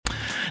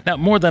Now,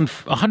 more than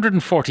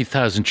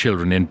 140,000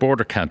 children in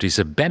border counties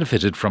have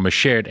benefited from a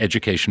shared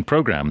education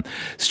programme.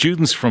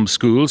 Students from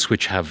schools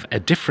which have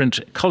different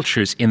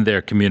cultures in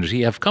their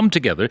community have come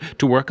together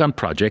to work on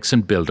projects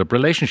and build up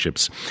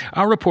relationships.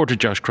 Our reporter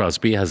Josh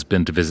Crosbie has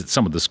been to visit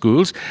some of the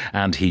schools,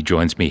 and he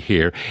joins me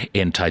here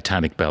in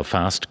Titanic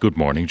Belfast. Good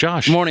morning,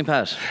 Josh. Morning,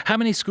 Pat. How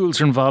many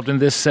schools are involved in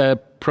this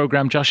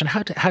programme, Josh, and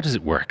how does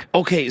it work?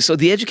 OK, so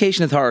the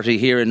Education Authority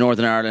here in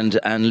Northern Ireland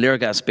and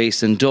Lirgas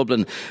based in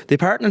Dublin, they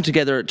partnered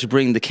together to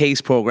bring the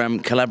CASE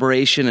programme,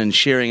 collaboration and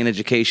sharing in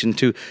education,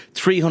 to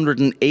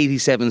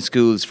 387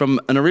 schools from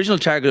an original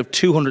target of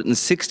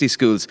 260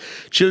 schools.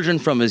 Children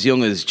from as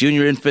young as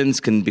junior infants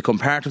can become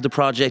part of the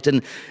project,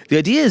 and the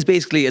idea is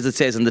basically, as it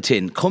says in the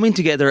tin, coming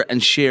together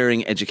and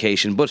sharing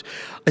education. But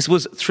I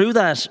suppose through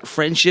that,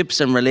 friendships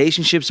and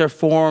relationships are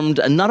formed,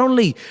 and not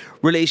only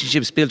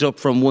relationships built up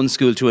from one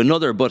school to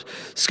another, but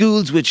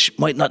schools which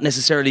might not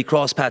necessarily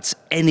cross paths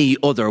any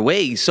other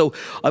way. So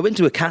I went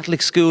to a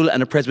Catholic school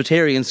and a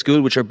Presbyterian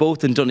school, which are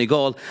both in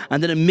Donegal,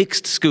 and then a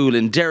mixed school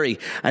in Derry.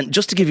 And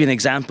just to give you an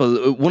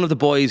example, one of the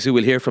boys who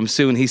we'll hear from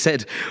soon, he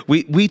said,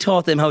 we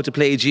taught them how to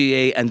play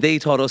GAA and they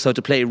taught us how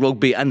to play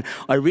rugby. And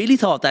I really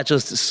thought that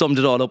just summed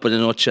it all up in a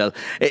nutshell.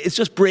 It's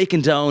just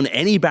breaking down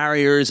any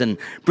barriers and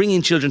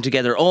bringing children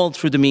together all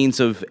through the means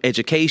of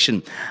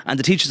education. And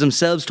the teachers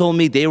themselves told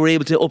me they were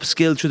able to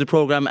upskill through the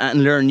programme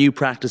and learn new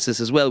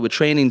practices as well with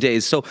training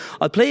days. So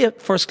I'll play a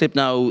first clip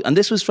now, and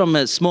this was from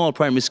a small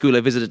primary school I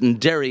visited in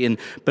Derry in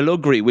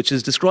Belugri, which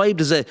is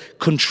described as a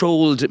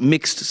controlled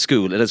mixed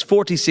school. It has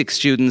 46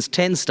 students,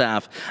 10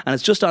 staff, and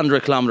it's just under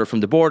a kilometre from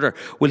the border.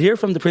 We'll hear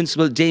from the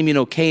principal, Damien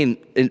O'Kane,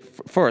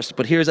 first,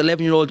 but here's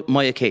 11-year-old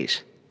Maya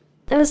Kate.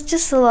 It was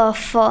just a lot of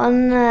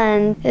fun,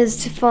 and it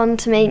was fun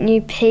to meet new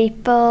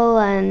people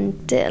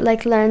and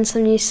learn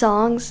some new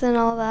songs and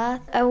all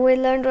that. And we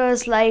learned what it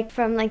was like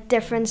from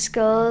different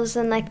schools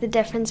and the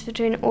difference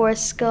between our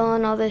school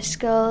and other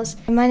schools.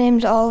 My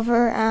name's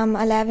Oliver, I'm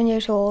 11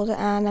 years old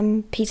and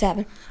I'm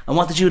P7. And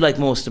what did you like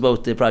most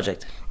about the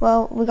project?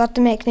 Well, we got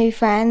to make new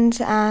friends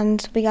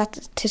and we got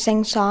to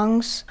sing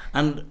songs.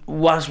 And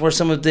what were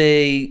some of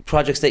the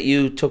projects that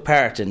you took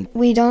part in?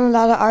 We done a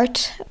lot of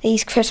art,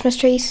 these Christmas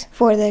trees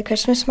for the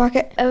Christmas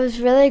market. It was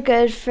really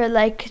good for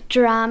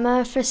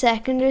drama for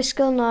secondary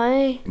school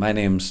now. My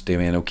name's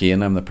Damien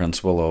O'Kane, I'm the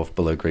principal of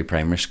Belugri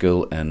Primary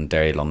School in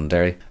Derry,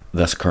 Londonderry.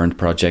 This current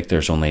project,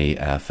 there's only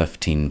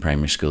 15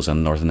 primary schools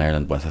in Northern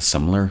Ireland with a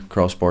similar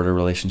cross-border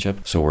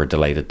relationship. So we're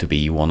delighted to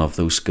be one of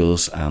those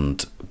schools,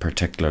 and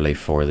particularly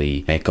for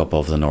the makeup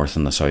of the north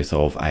and the south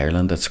of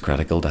Ireland, it's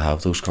critical to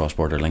have those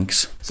cross-border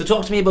links. So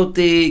talk to me about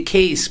the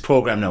CASE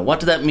programme now. What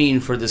did that mean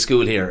for the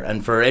school here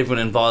and for everyone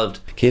involved?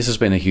 CASE has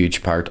been a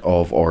huge part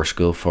of our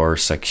school for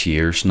 6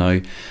 years now.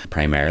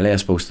 Primarily, I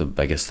suppose the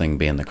biggest thing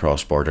being the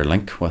cross-border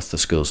link with the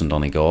schools in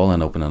Donegal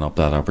and opening up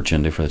that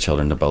opportunity for the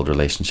children to build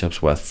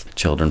relationships with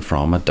children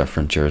from a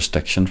different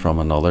jurisdiction, from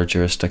another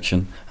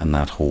jurisdiction, and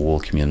that whole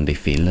community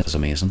feel is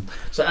amazing.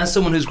 So as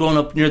someone who's grown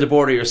up near the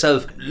border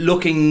yourself,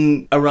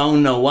 looking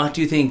around now, what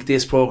do you think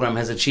this programme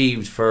has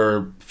achieved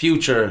for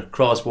future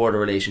cross-border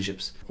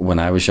relationships? When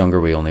I was younger,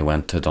 we only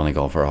went to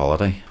Donegal for a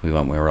holiday. We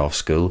were off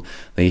school.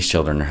 These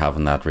children are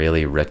having that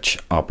really rich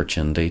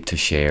opportunity to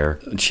share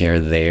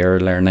their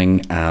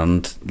learning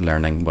and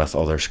learning with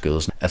other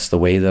schools. It's the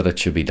way that it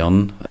should be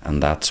done,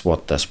 and that's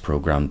what this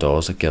programme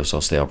does. It gives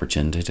us the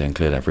opportunity to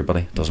include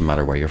everybody. It doesn't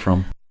matter where you're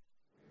from.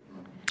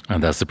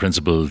 And that's the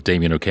principal,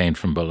 Damien O'Kane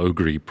from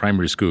Belugri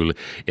Primary School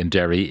in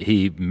Derry.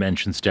 He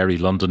mentions Derry,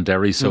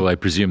 Londonderry, so I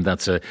presume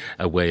that's a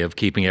way of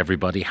keeping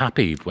everybody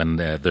happy when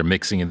they're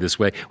mixing in this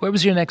way. Where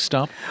was your next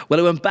stop? Well,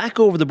 I went back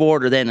over the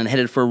border then and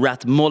headed for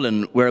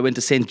Rathmullen, where I went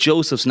to St.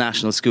 Joseph's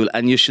National School,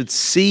 and you should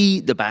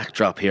see the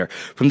backdrop here.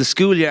 From the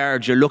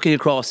schoolyard, you're looking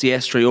across the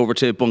estuary over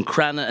to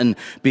Buncrana, and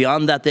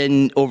beyond that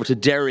then over to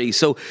Derry.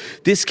 So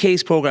this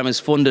CASE programme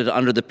is funded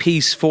under the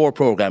Peace 4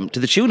 programme to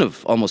the tune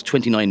of almost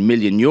 €29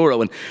 million.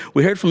 And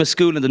we heard from a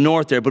school in the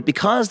north there, but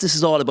because this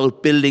is all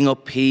about building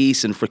up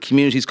peace and for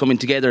communities coming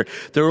together,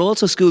 there are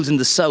also schools in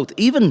the south,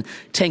 even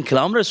 10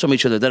 kilometres from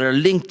each other, that are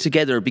linked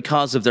together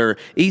because of their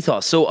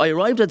ethos. So I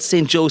arrived at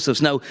St.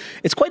 Joseph's. Now,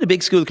 it's quite a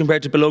big school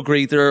compared to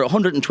Belugri. There are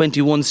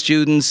 121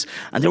 students,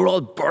 and they were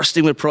all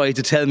bursting with pride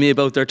to tell me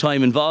about their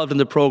time involved in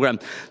the programme.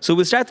 So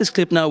we'll start this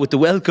clip now with the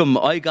welcome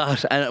I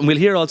got, and we'll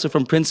hear also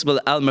from Principal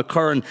Al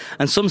McCurran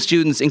and some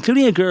students,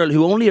 including a girl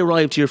who only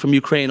arrived here from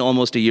Ukraine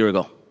almost a year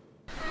ago.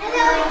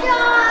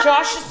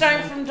 Josh is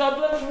down from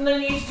Dublin from the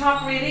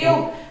Newstalk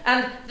radio,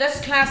 and this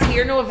class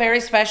here know a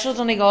very special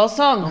Donegal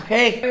song.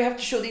 Okay. We have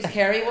to show these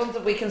Kerry ones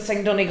that we can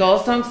sing Donegal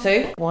songs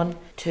to. 1,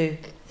 2,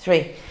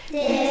 3.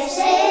 This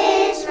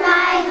is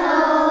my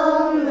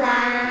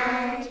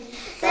homeland,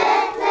 the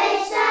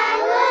place I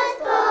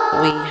was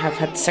born. We have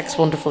had 6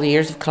 wonderful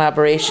years of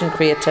collaboration,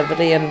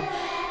 creativity and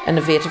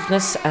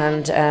innovativeness,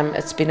 and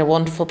it's been a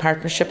wonderful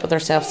partnership with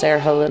ourselves,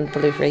 Airhill and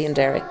Bluegree and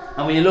Derry.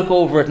 And when you look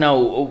over it now,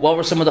 what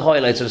were some of the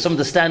highlights or some of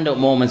the standout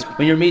moments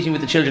when you're meeting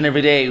with the children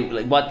every day?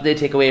 Like, what did they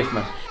take away from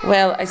it?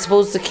 Well, I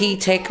suppose the key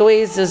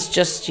takeaways is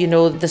just,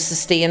 the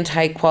sustained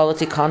high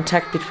quality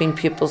contact between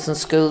pupils and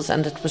schools,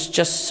 and it was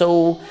just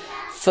so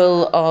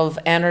full of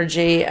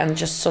energy and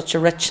just such a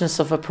richness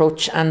of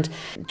approach, and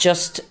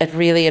just it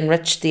really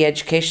enriched the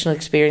educational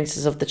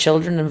experiences of the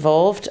children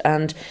involved,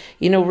 and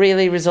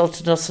really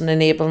resulted in us in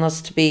enabling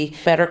us to be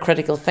better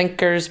critical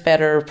thinkers,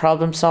 better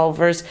problem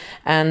solvers,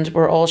 and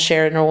we're all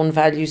sharing our own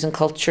values and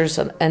cultures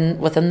and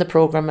within the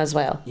programme as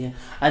well. Yeah,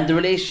 and the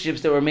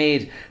relationships that were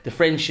made, the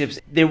friendships,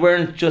 they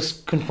weren't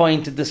just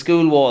confined to the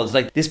school walls.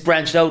 Like, this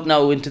branched out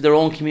now into their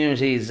own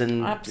communities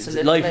and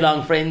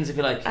lifelong friends, if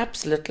you like.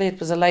 Absolutely, it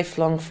was a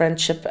lifelong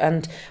friendship,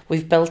 and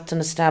we've built and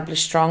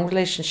established strong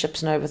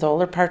relationships now with all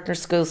our partner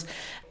schools.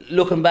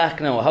 Looking back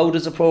now, how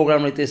does a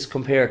programme like this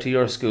compare to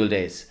your school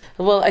days?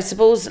 Well, I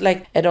suppose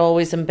it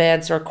always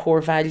embeds our core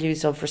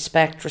values of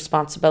respect,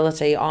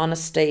 responsibility,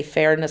 honesty,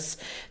 fairness,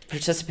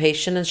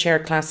 participation in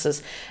shared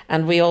classes,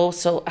 and we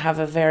also have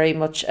a very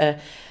much a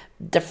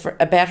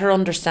better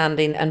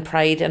understanding and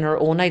pride in our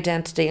own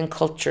identity and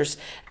cultures.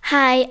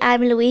 Hi,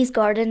 I'm Louise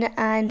Gordon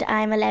and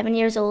I'm 11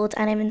 years old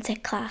and I'm in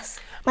 6th class.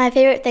 My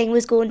favourite thing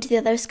was going to the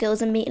other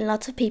schools and meeting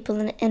lots of people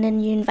in a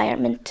new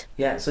environment.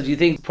 Yeah, so do you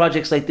think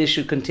projects like this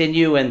should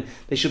continue and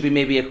they should be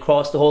maybe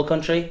across the whole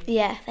country?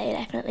 Yeah, they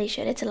definitely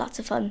should. It's lots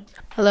of fun.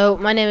 Hello,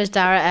 my name is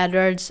Dara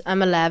Edwards.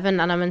 I'm 11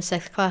 and I'm in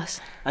 6th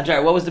class. And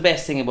Dara, what was the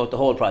best thing about the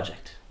whole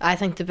project? I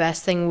think the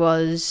best thing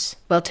was,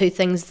 two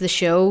things: the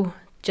show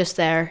just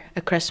there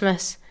at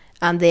Christmas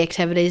and the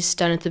activities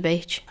down at the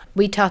beach.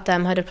 We taught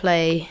them how to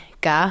play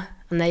GAA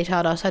and they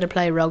taught us how to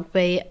play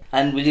rugby.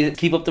 And will you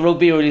keep up the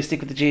rugby or will you stick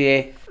with the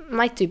GAA?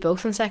 Might do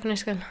both in secondary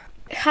school.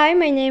 Hi,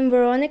 my name is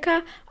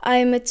Veronica.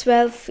 I'm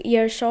 12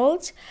 years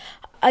old.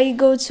 I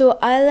go to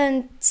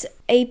Ireland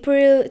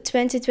April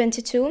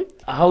 2022.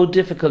 How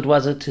difficult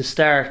was it to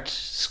start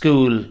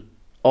school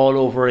all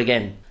over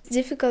again?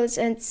 Difficult,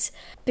 and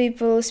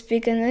people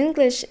speak in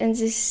English, and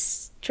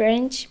it's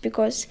strange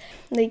because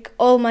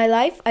all my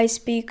life I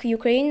speak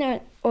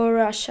Ukrainian or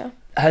Russia.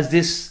 Has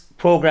this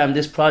programme,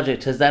 this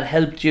project, has that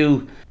helped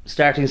you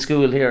starting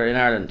school here in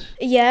Ireland?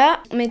 Yeah,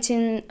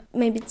 meeting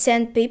maybe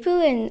 10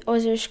 people in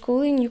other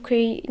school in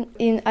Ukraine,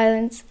 in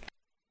Ireland.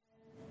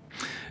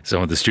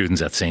 Some of the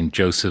students at St.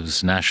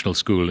 Joseph's National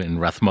School in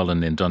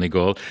Rathmullen in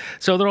Donegal.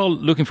 So they're all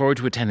looking forward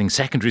to attending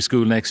secondary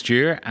school next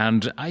year,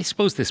 and I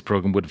suppose this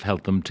programme would have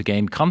helped them to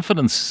gain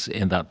confidence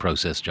in that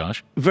process,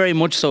 Josh. Very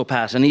much so,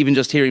 Pat, and even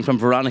just hearing from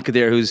Veronica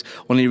there, who's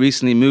only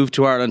recently moved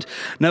to Ireland.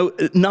 Now,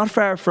 not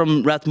far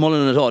from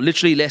Rathmullen at all,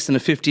 literally less than a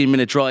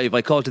 15-minute drive,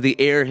 I called to the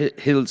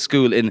Airhill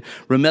School in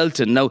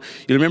Ramelton. Now,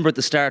 you'll remember at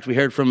the start we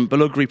heard from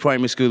Bluegree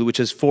Primary School, which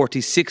has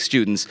 46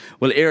 students.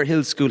 Well,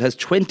 Airhill School has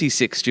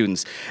 26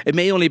 students. It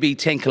may only be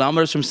 10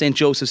 kilometres from St.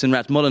 Joseph's in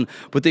Rathmullen,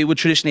 but they would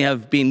traditionally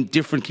have been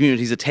different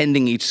communities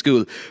attending each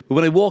school. But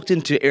when I walked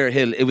into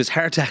Airhill, it was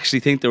hard to actually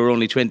think there were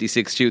only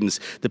 26 students.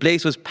 The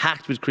place was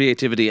packed with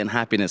creativity and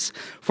happiness.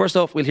 First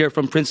off, we'll hear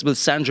from Principal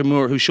Sandra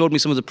Moore, who showed me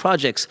some of the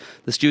projects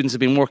the students have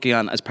been working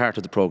on as part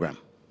of the programme.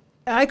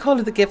 I call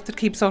it the gift that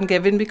keeps on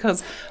giving,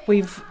 because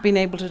we've been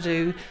able to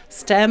do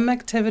STEM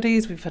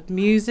activities, we've had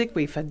music,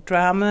 we've had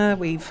drama,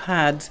 we've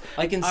had...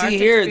 I can see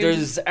here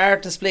there's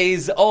art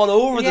displays all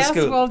over the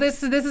school. Yes, well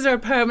this is our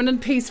permanent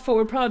Peace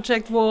Forward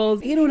project wall.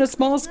 In a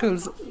small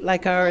schools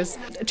like ours,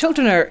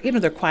 children are,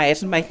 they're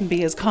quiet and mightn't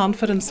be as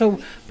confident, so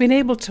being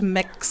able to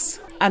mix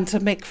and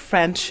to make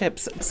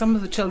friendships. Some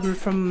of the children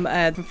from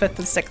 5th and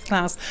 6th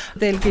class,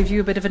 they'll give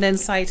you a bit of an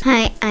insight.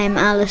 Hi, I'm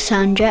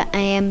Alessandra. I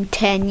am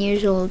 10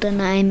 years old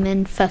and I'm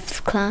in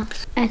 5th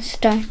class. I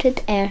started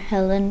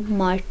Airhill in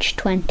March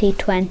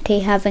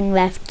 2020, having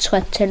left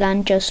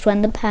Switzerland just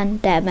when the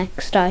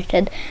pandemic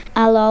started.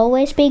 I'll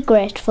always be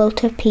grateful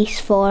to Peace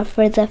 4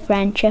 for the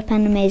friendship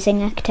and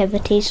amazing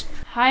activities.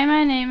 Hi,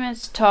 my name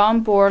is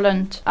Tom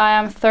Borland. I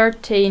am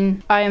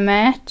 13. I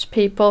met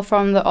people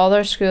from the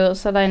other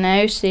schools that I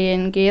now see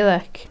in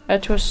Gaelic.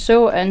 It was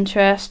so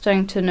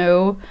interesting to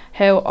know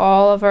how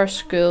all of our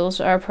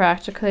schools are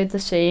practically the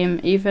same,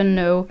 even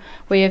though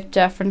we have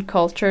different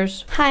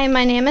cultures. Hi,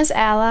 my name is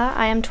Ella.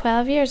 I am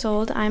 12 years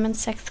old. I'm in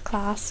 6th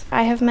class.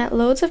 I have met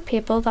loads of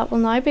people that will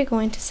now be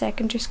going to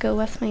secondary school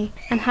with me,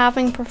 and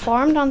having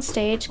performed on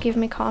stage gave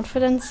me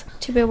confidence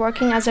to be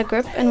working as a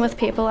group and with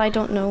people I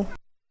don't know.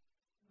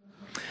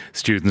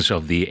 Students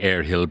of the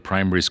Airhill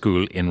Primary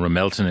School in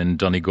Ramelton in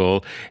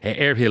Donegal.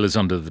 Airhill is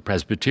under the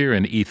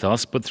Presbyterian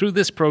ethos, but through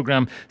this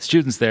programme,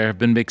 students there have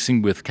been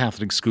mixing with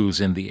Catholic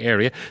schools in the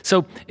area.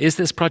 So is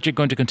this project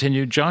going to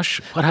continue, Josh?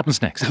 What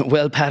happens next?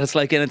 Well, Pat, it's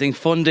like anything,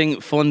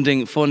 funding.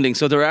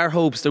 So there are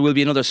hopes there will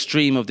be another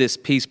stream of this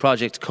peace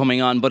project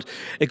coming on, but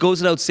it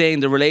goes without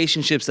saying the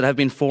relationships that have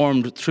been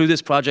formed through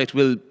this project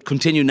will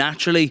continue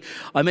naturally.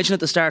 I mentioned at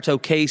the start how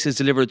Case is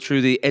delivered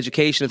through the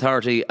Education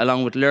Authority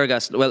along with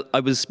Lurgas. Well,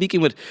 I was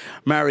speaking with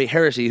Mary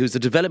Herity, who's the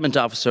Development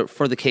Officer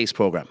for the CASE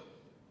programme.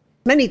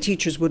 Many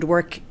teachers would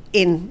work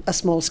in a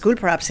small school,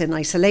 perhaps in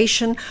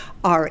isolation,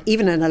 or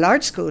even in a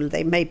large school,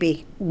 they may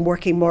be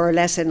working more or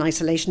less in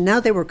isolation. Now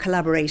they were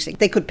collaborating.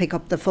 They could pick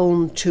up the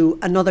phone to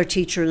another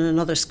teacher in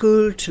another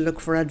school to look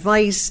for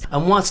advice.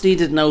 And what's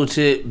needed now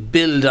to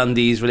build on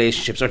these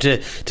relationships, or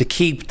to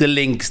keep the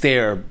links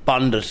there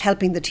bonded?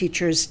 Helping the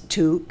teachers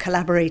to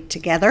collaborate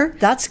together.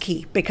 That's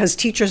key, because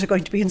teachers are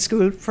going to be in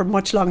school for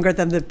much longer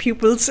than the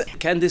pupils.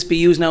 Can this be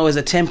used now as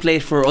a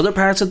template for other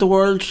parts of the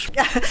world?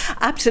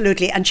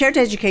 Absolutely. And shared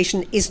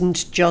education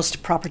isn't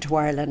just proper to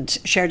Ireland.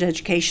 Shared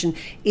education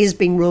is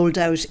being rolled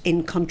out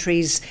in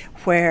countries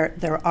where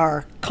there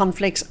are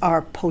conflicts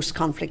or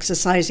post-conflict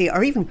society,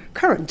 or even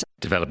current.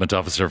 Development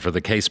Officer for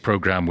the CASE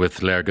programme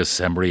with Lergus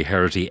Emery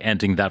Herity,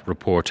 ending that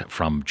report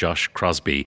from Josh Crosbie.